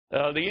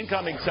The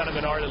incoming Senate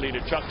Minority Leader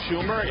Chuck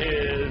Schumer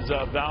is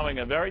vowing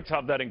a very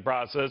tough vetting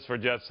process for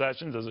Jeff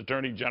Sessions as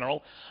Attorney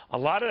General. A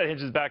lot of that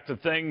hinges back to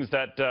things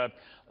that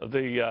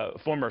the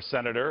former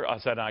senator,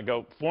 I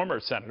go former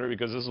senator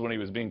because this is when he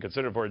was being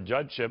considered for a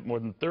judgeship more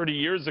than 30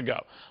 years ago.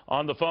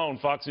 On the phone,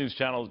 Fox News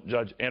Channel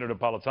Judge Andrew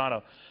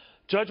Napolitano.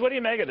 Judge, what do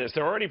you make of this?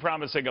 They're already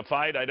promising a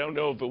fight. I don't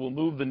know if it will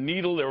move the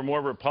needle. There are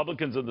more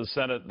Republicans in the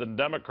Senate than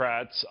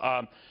Democrats.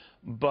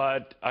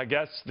 But I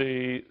guess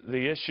the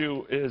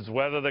issue is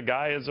whether the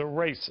guy is a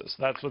racist.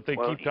 That's what they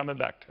keep coming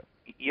back to.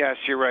 Yes,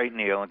 you're right,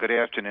 Neil, and good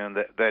afternoon.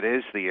 That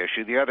is the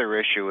issue. The other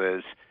issue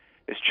is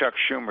Chuck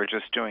Schumer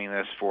just doing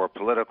this for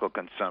political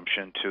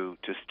consumption to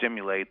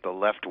stimulate the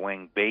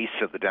left-wing base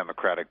of the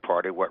Democratic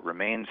Party, what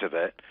remains of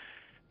it,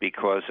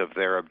 because of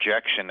their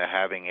objection to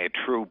having a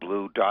true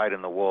blue,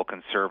 dyed-in-the-wool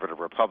conservative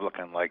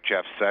Republican like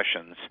Jeff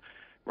Sessions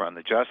run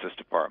the Justice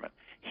Department.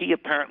 He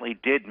apparently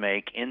did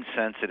make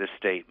insensitive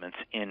statements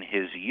in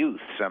his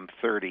youth some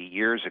 30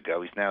 years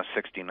ago. He's now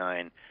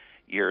 69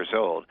 years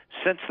old.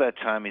 Since that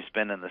time, he's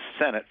been in the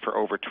Senate for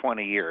over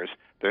 20 years.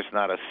 There's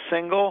not a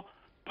single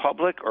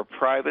public or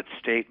private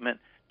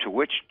statement to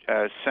which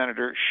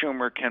Senator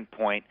Schumer can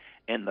point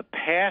in the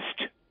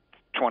past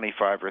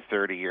 25 or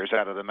 30 years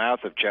out of the mouth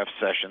of Jeff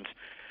Sessions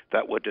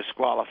that would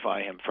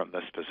disqualify him from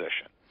this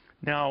position.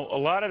 Now, a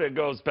lot of it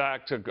goes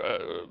back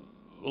to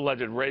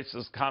alleged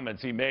racist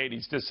comments he made.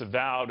 He's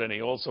disavowed, and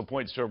he also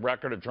points to a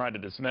record of trying to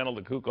dismantle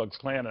the Ku Klux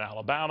Klan in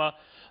Alabama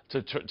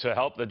to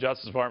help the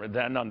Justice Department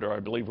then under, I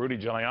believe, Rudy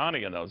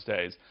Giuliani in those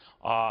days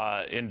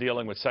in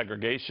dealing with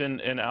segregation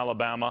in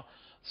Alabama.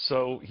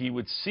 So he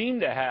would seem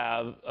to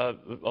have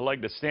a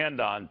leg to stand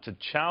on to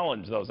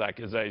challenge those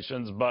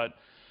accusations, but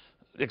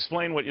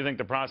explain what you think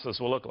the process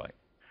will look like.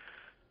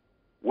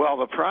 Well,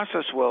 the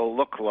process will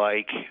look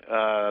like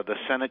the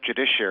Senate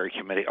Judiciary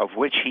Committee, of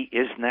which he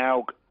is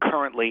now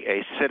currently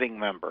a sitting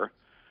member,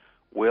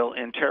 will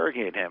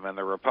interrogate him, and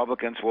the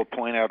Republicans will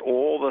point out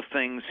all the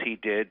things he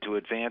did to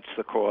advance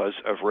the cause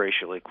of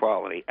racial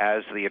equality.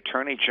 As the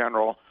Attorney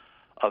General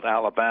of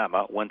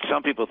Alabama, when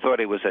some people thought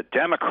he was a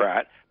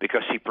Democrat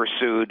because he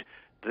pursued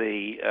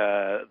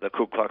the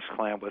Ku Klux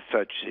Klan with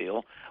such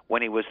zeal,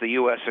 when he was the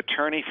U.S.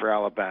 Attorney for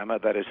Alabama,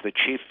 that is the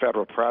chief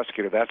federal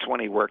prosecutor, that's when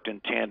he worked in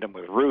tandem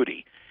with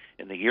Rudy.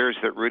 In the years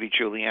that Rudy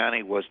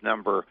Giuliani was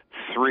number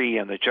 3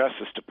 in the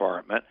Justice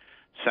Department,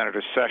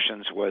 Senator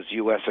Sessions was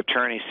U.S.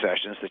 Attorney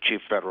Sessions, the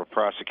chief federal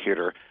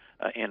prosecutor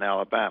in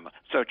Alabama.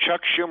 So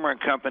Chuck Schumer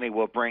and company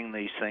will bring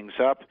these things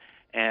up,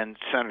 and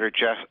Senator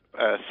Jeff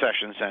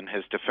Sessions and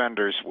his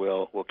defenders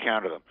will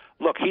counter them.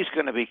 Look, he's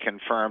going to be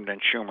confirmed,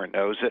 and Schumer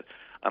knows it.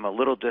 I'm a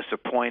little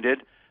disappointed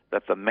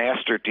that the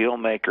master deal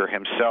maker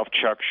himself,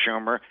 Chuck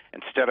Schumer,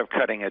 instead of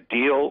cutting a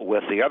deal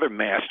with the other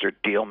master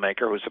deal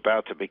maker who's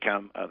about to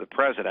become the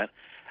president,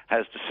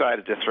 has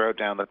decided to throw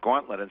down the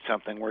gauntlet in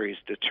something where he's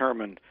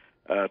determined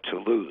to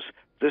lose.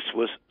 This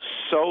was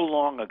so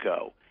long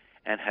ago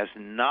and has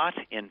not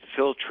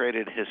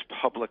infiltrated his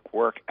public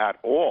work at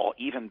all,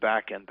 even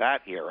back in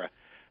that era,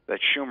 that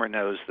Schumer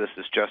knows this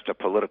is just a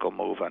political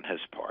move on his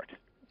part.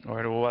 All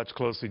right, we'll watch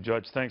closely,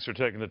 Judge. Thanks for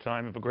taking the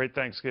time. Have a great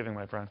Thanksgiving,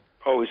 my friend.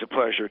 Always a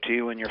pleasure to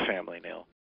you and your family, Neil.